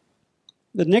actually,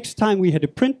 the next time we had a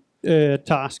print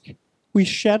task, we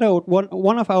shadowed,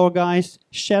 one of our guys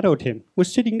shadowed him,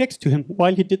 was sitting next to him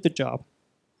while he did the job.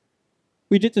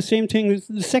 We did the same thing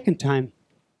the second time.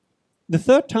 The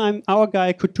third time, our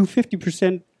guy could do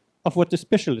 50% of what the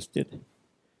specialist did.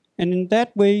 And in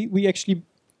that way, we actually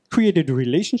created a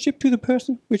relationship to the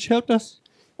person, which helped us,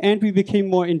 and we became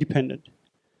more independent.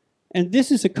 And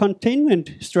this is a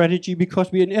containment strategy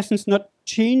because we are in essence not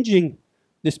changing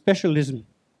the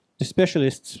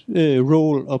specialist's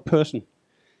role or person.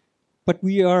 But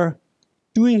we are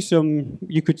doing some,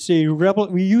 you could say,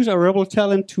 we use our rebel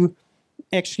talent to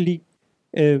actually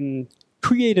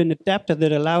create an adapter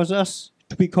that allows us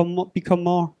to become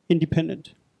more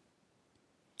independent.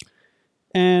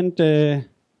 And the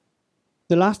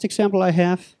last example I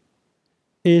have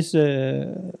is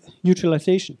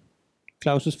utilization,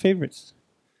 Klaus's favorites.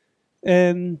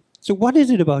 So what is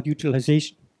it about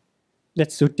utilization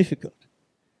that's so difficult?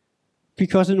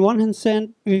 Because on one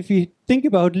hand, if you think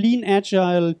about lean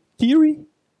agile theory,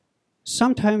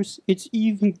 sometimes it's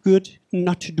even good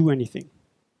not to do anything.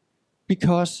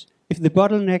 Because if the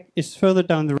bottleneck is further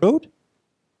down the road,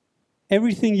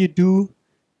 everything you do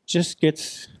just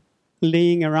gets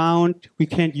laying around. We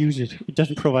can't use it. It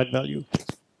doesn't provide value.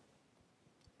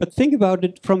 But think about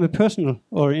it from a personal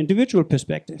or individual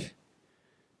perspective.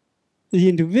 The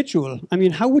individual, I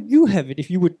mean, how would you have it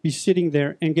if you would be sitting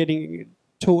there and getting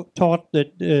taught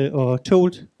that or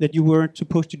told that you weren't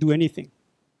supposed to do anything?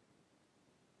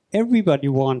 Everybody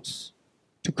wants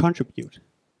to contribute.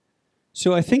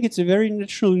 So I think it's a very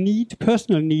natural need,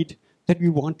 personal need, that we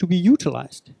want to be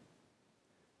utilized.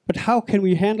 But how can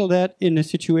we handle that in a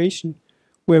situation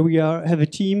where we have a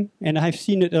team? And I've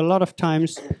seen it a lot of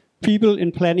times. People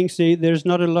in planning say there's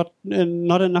not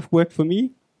enough work for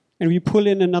me, and we pull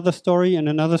in another story,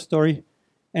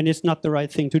 and it's not the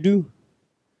right thing to do.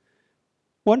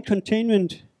 One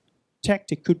containment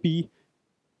tactic could be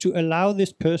to allow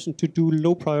this person to do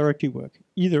low priority work,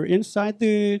 either inside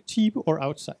the team or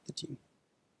outside the team.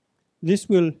 This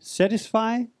will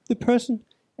satisfy the person,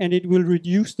 and it will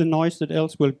reduce the noise that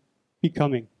else will be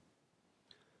coming.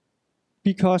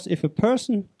 Because if a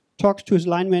person talks to his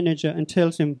line manager and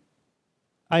tells him,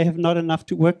 I have not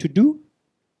enough work to do,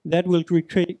 that will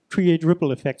create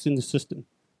ripple effects in the system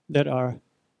that are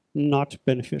not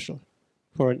beneficial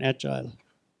for an agile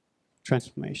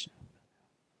transformation.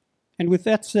 And with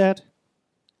that said,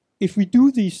 if we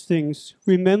do these things,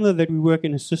 remember that we work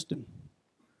in a system.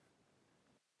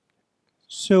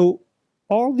 So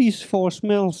all these four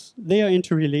smells, they are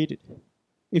interrelated.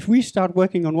 If we start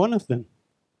working on one of them,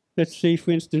 let's say,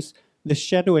 for instance, the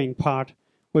shadowing part,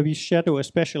 where we shadow a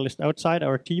specialist outside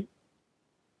our team,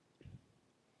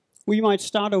 we might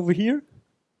start over here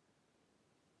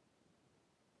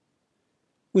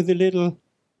with a little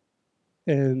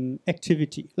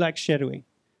activity, like shadowing.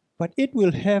 But it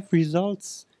will have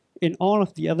results in all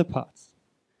of the other parts.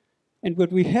 And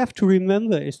what we have to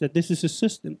remember is that this is a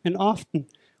system, and often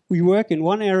we work in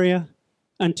one area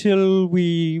until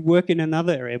we work in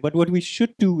another area. But what we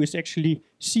should do is actually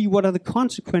see what are the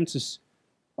consequences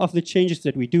of the changes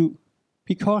that we do,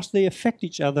 because they affect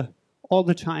each other all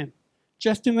the time.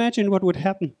 Just imagine what would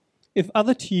happen if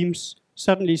other teams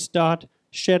suddenly start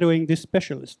shadowing this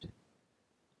specialist.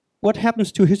 What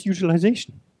happens to his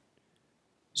utilization?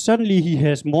 Suddenly he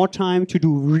has more time to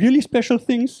do really special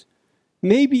things,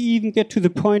 maybe even get to the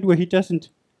point where he doesn't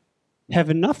have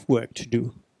enough work to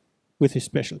do with his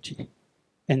specialty.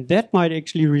 And that might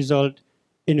actually result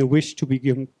in a wish to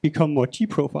become more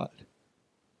T-profiled.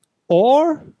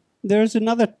 Or there's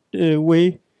another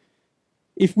way.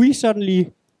 If we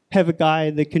suddenly have a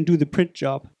guy that can do the print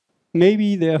job,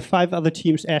 maybe there are 5 other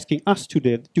teams asking us to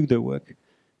do their work.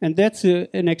 And that's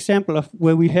an example of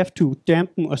where we have to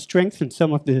dampen or strengthen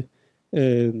some of the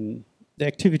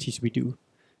activities we do.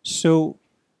 So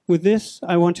with this,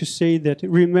 I want to say that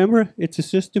remember, it's a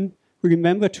system.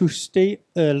 Remember to stay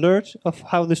alert of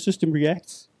how the system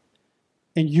reacts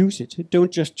and use it.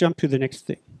 Don't just jump to the next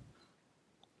thing.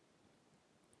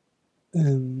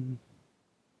 And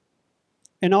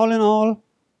all in all,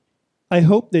 I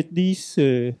hope that these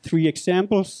 3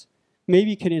 examples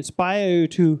maybe can inspire you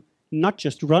to not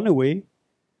just run away,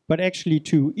 but actually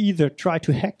to either try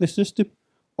to hack the system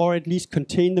or at least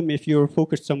contain them if you're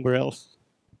focused somewhere else.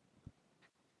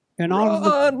 And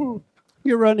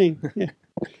you're running. Yeah.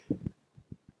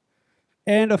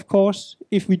 And of course,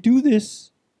 if we do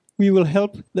this, we will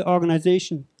help the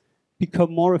organization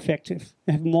become more effective,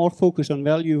 have more focus on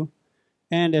value.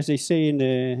 And as they say in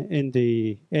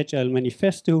the Agile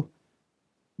Manifesto,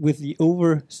 with the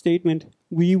overstatement,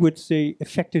 we would say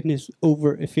effectiveness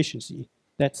over efficiency.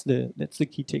 That's the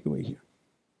key takeaway here.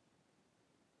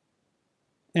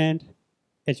 And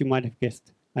as you might have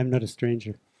guessed, I'm not a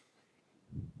stranger.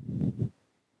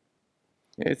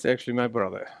 It's actually my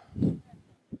brother.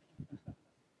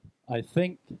 I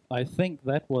think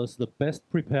that was the best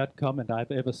prepared comment I've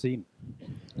ever seen.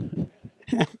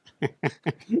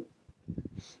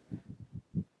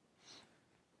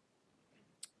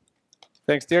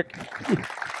 Thanks, Dirk.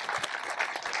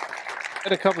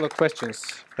 Had a couple of questions.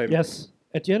 Maybe. Yes,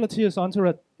 agility is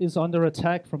under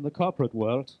attack from the corporate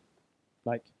world,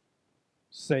 like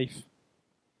safe.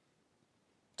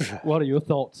 What are your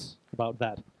thoughts about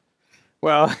that?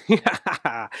 Well,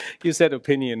 you said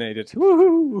opinionated.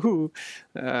 Woohoo!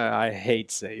 I hate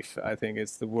SAFe. I think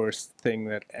it's the worst thing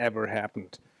that ever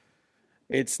happened.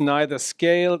 It's neither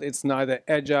scaled, it's neither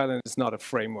agile, and it's not a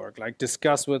framework. Like,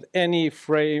 discuss with any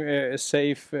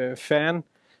SAFe fan,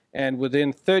 and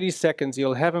within 30 seconds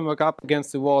you'll have them look up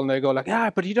against the wall and they go like,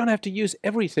 ah, but you don't have to use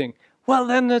everything. Well,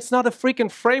 then it's not a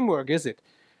freaking framework, is it?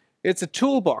 It's a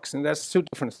toolbox, and that's two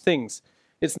different things.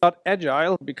 It's not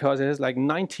agile because it has like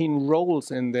 19 roles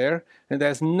in there, and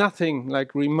there's nothing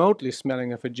like remotely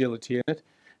smelling of agility in it,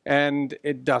 and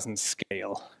it doesn't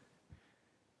scale.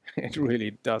 It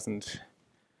really doesn't.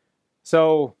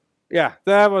 So yeah,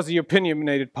 that was the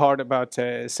opinionated part about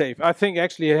SAFe. I think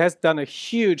actually it has done a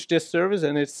huge disservice,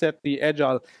 and it set the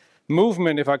agile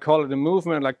movement, if I call it a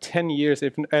movement, like 10 years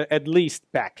if at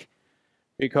least back.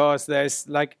 Because there's,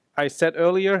 like I said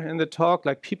earlier in the talk,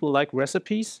 like, people like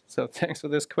recipes. So thanks for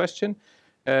this question.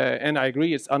 And I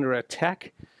agree, it's under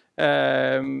attack.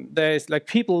 There's like,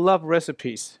 people love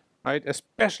recipes, right?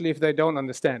 Especially if they don't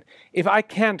understand. If I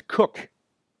can't cook,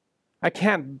 I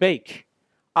can't bake,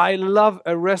 I love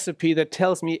a recipe that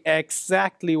tells me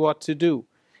exactly what to do.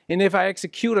 And if I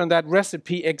execute on that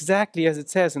recipe exactly as it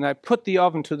says, and I put the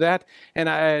oven to that,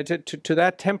 and to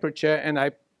that temperature, and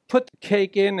I put the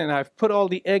cake in, and I've put all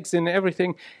the eggs in and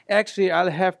everything, actually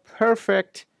I'll have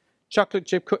perfect chocolate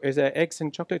chip cookies. Is there eggs in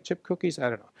chocolate chip cookies? I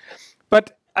don't know.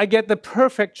 But I get the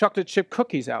perfect chocolate chip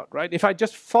cookies out, right? If I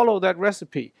just follow that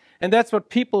recipe. And that's what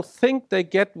people think they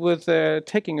get with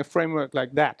taking a framework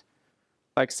like that,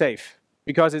 like SAFe,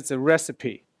 because it's a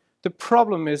recipe. The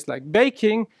problem is, like,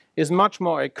 baking is much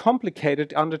more a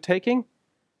complicated undertaking,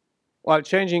 while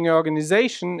changing your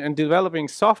organization and developing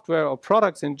software or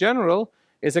products in general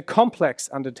is a complex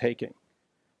undertaking.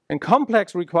 And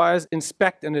complex requires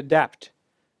inspect and adapt.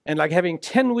 And like having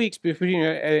 10 weeks between,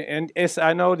 and as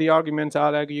I know the arguments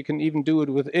are like you can even do it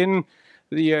within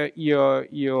the,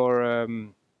 your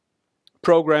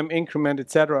program increment,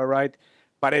 etc., right?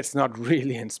 But it's not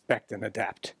really inspect and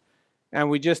adapt. And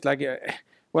we just like,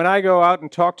 when I go out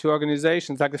and talk to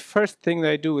organizations, like the first thing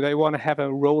they do, they want to have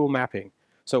a role mapping.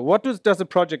 So what does the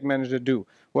project manager do?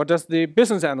 What does the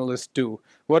business analyst do?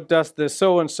 What does the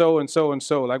so and so and so and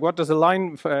so? Like, what does the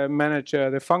line manager,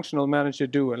 the functional manager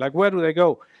do? And like, where do they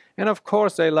go? And of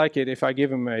course, they like it if I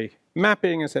give them a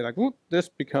mapping and say like, whoop, this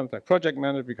becomes like project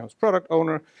manager becomes product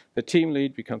owner, the team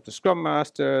lead becomes the scrum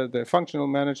master, the functional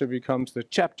manager becomes the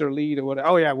chapter lead or whatever.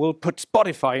 Oh yeah, we'll put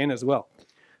Spotify in as well.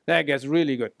 That gets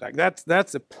really good. Like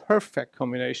that's a perfect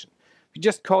combination. If you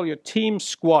just call your team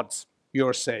squads,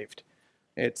 you're saved.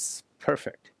 It's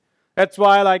perfect. That's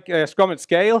why I like Scrum at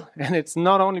Scale, and it's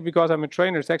not only because I'm a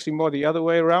trainer, it's actually more the other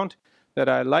way around that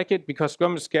I like it, because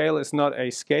Scrum at Scale is not a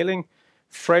scaling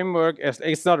framework,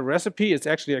 it's not a recipe, it's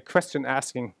actually a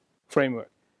question-asking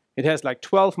framework. It has like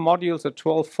 12 modules or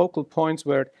 12 focal points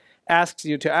where it asks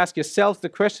you to ask yourself the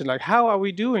question, like, how are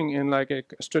we doing in like a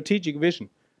strategic vision?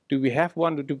 Do we have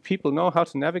one? Do people know how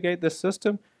to navigate this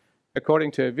system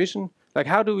according to a vision? Like,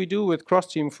 how do we do with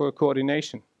cross-team for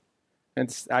coordination? And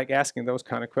it's like asking those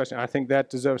kind of questions. I think that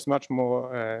deserves much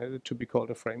more to be called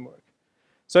a framework.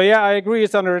 So yeah, I agree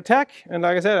it's under attack. And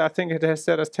like I said, I think it has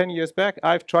set us 10 years back.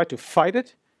 I've tried to fight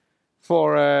it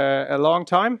for a long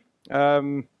time.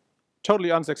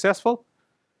 Totally unsuccessful.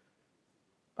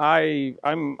 I'm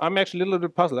actually a little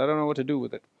bit puzzled. I don't know what to do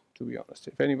with it, to be honest.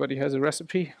 If anybody has a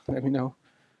recipe, let me know.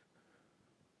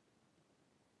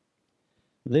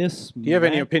 Do you have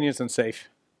any opinions on SAFe?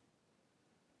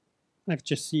 I've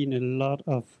just seen a lot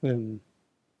of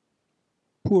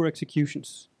poor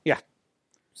executions. Yeah.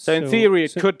 So in theory,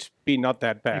 it could be not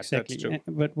that bad. Exactly. That's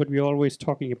true. But we're always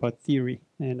talking about theory,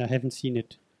 and I haven't seen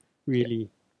it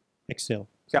really excel.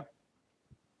 Yeah.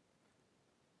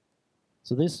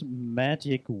 So this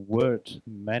magic word,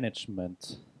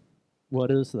 management,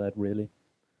 what is that really?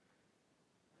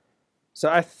 So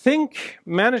I think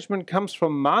management comes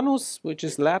from manus, which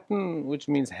is Latin, which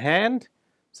means hand.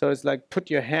 So it's like put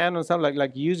your hand on something,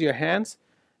 like use your hands.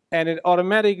 And it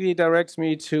automatically directs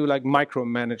me to like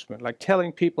micromanagement, like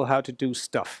telling people how to do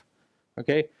stuff.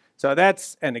 Okay? So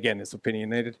that's, and again, it's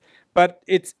opinionated, but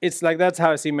it's like that's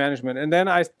how I see management. And then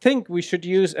I think we should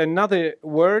use another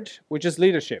word, which is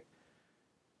leadership.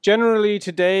 Generally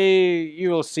today,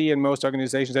 you will see in most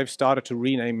organizations, they've started to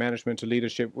rename management to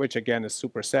leadership, which again is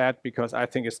super sad because I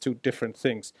think it's two different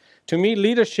things. To me,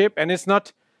 leadership, and it's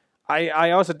not,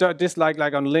 I also dislike,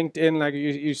 like on LinkedIn, like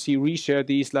you see reshare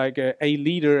these, like a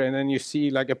leader, and then you see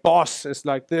like a boss is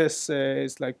like this,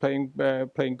 it's like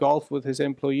playing golf with his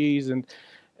employees,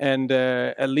 and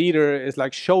a leader is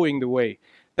like showing the way.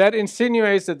 That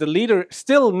insinuates that the leader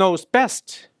still knows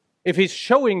best if he's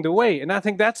showing the way. And I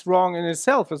think that's wrong in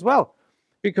itself as well.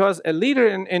 Because a leader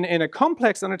in a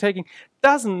complex undertaking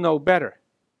doesn't know better.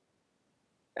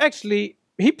 Actually,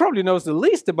 he probably knows the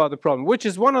least about the problem, which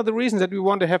is one of the reasons that we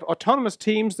want to have autonomous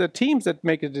teams, the teams that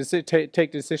make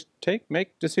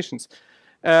decisions.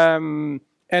 And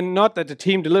not that the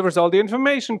team delivers all the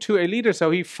information to a leader,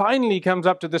 so he finally comes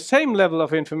up to the same level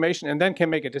of information and then can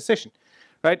make a decision,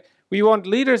 right? We want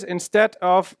leaders instead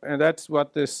of, and that's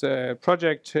what this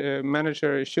project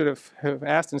manager should have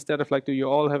asked, instead of like, do you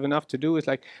all have enough to do? It's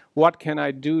like, what can I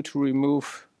do to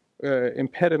remove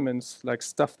impediments, like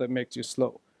stuff that makes you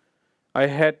slow?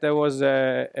 There was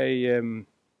a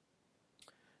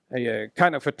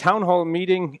kind of a town hall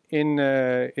meeting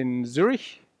in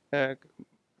Zurich a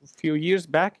few years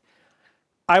back.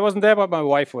 I wasn't there, but my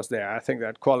wife was there. I think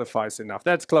that qualifies enough.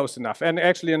 That's close enough. And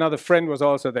actually another friend was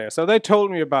also there. So they told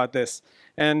me about this.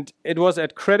 And it was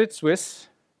at Credit Suisse.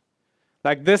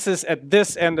 Like this is at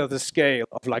this end of the scale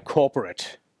of like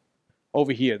corporate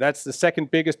over here. That's the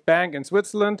second biggest bank in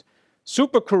Switzerland.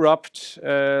 Super corrupt,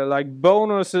 like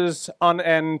bonuses on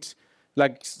end.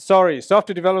 Like, sorry,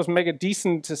 software developers make a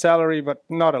decent salary, but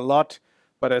not a lot.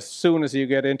 But as soon as you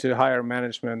get into higher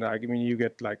management, I mean, you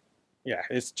get like, yeah,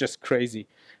 it's just crazy.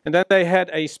 And then they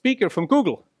had a speaker from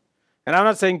Google. And I'm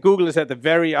not saying Google is at the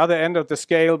very other end of the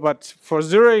scale, but for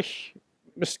Zurich,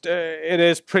 it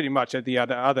is pretty much at the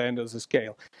other end of the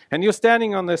scale. And you're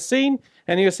standing on the scene,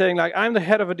 and you're saying, like, I'm the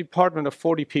head of a department of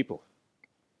 40 people.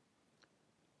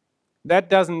 That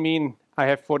doesn't mean I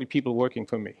have 40 people working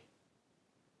for me.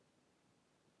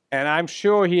 And I'm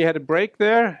sure he had a break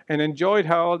there and enjoyed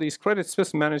how all these Credit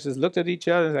Suisse managers looked at each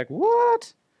other and like,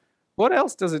 what? What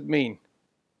else does it mean?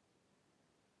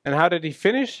 And how did he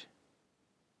finish?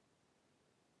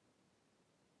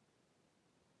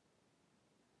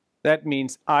 That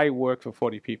means I work for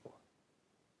 40 people.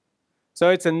 So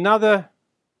it's another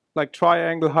like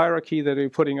triangle hierarchy that we're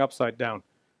putting upside down.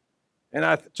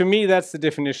 And to me, that's the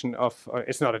definition of,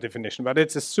 it's not a definition, but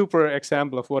it's a super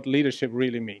example of what leadership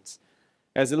really means.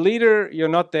 As a leader, you're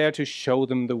not there to show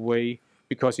them the way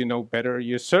because you know better.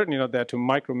 You're certainly not there to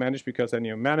micromanage because then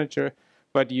you're a manager,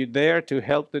 but you're there to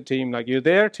help the team. Like you're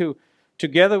there to,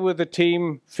 together with the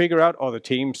team, figure out, or the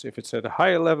teams, if it's at a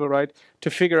higher level, right, to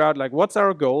figure out like what's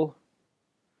our goal,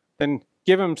 then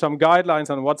give them some guidelines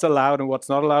on what's allowed and what's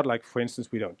not allowed. Like, for instance,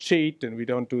 we don't cheat and we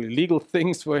don't do illegal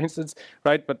things, for instance,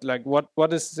 right? But like, what are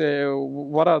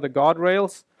the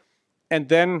guardrails? And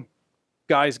then,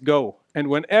 guys, go. And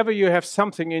whenever you have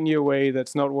something in your way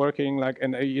that's not working, like,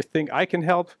 and you think I can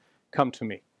help, come to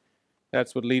me.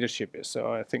 That's what leadership is.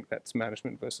 So I think that's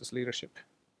management versus leadership.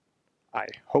 I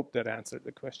hope that answered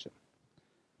the question.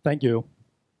 Thank you.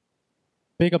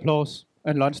 Big applause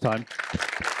and lunchtime.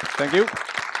 Thank you.